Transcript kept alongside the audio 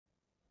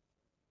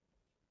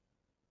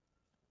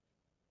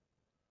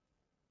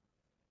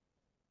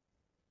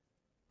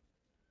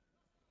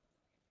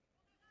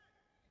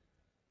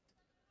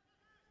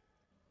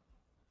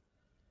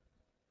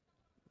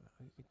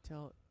You can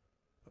tell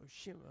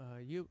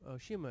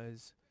OSHIMA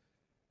is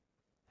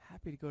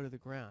happy to go to the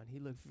ground. He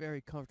looked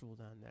very comfortable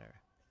down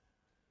there.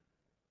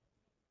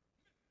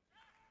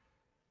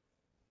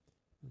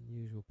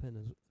 Unusual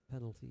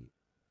penalty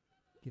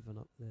given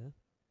up there.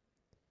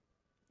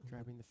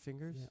 Grabbing the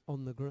fingers? Yeah,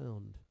 on the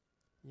ground.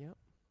 Yep.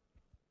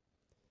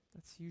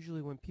 That's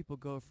usually when people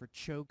go for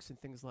chokes and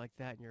things like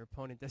that, and your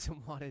opponent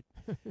doesn't want it,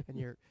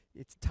 and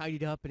it's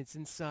tidied up and it's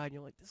inside, and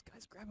you're like, this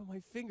guy's grabbing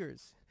my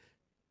fingers.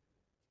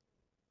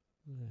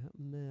 Well, it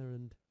happened there,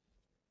 and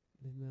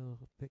LIMARE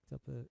picked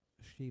up a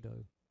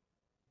Judo.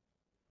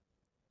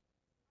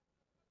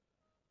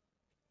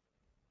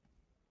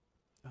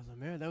 Oh,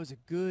 LIMARE, that was a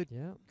good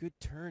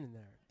turn in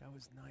there. That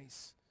was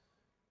nice.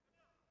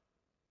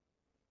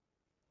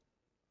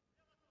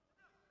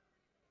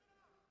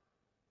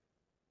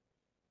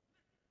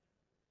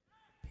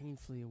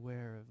 Painfully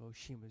aware of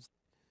OSHIMA's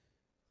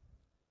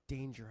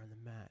danger on the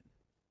mat.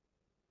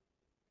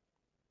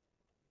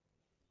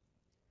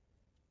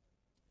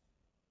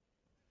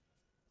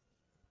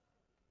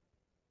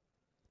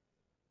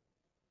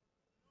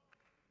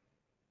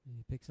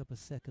 He picks up a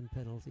second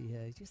penalty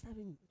here. He's just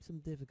having some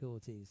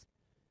difficulties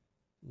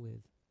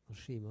with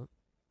OSHIMA.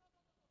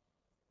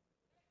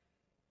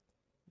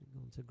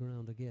 Gone to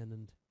ground again,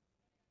 and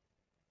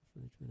the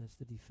Frenchman has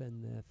to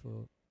defend there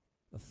for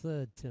a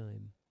third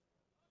time.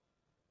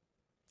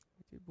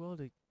 He did well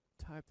to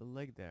tie up the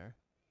leg there.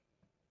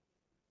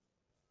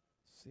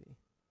 Let's see.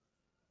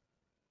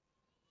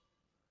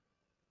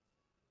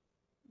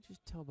 You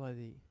just tell by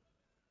the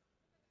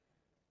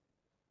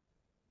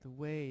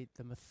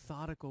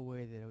methodical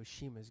way that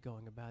OSHIMA is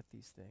going about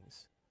these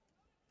things.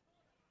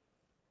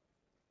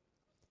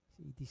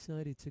 He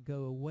decided to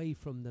go away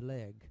from the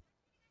leg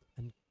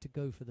and to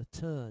go for the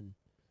turn,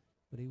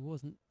 but he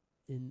wasn't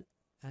in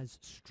as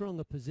strong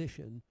a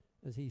position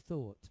as he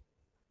thought.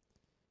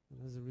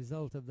 And as a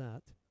result of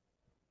that,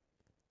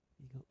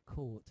 he got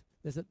caught.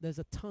 There's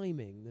a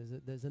timing.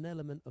 There's an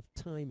element of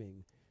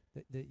timing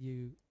that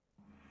you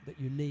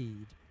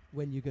need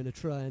when you're going to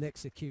try and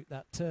execute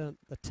that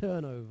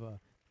turnover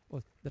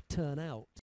or the turn out.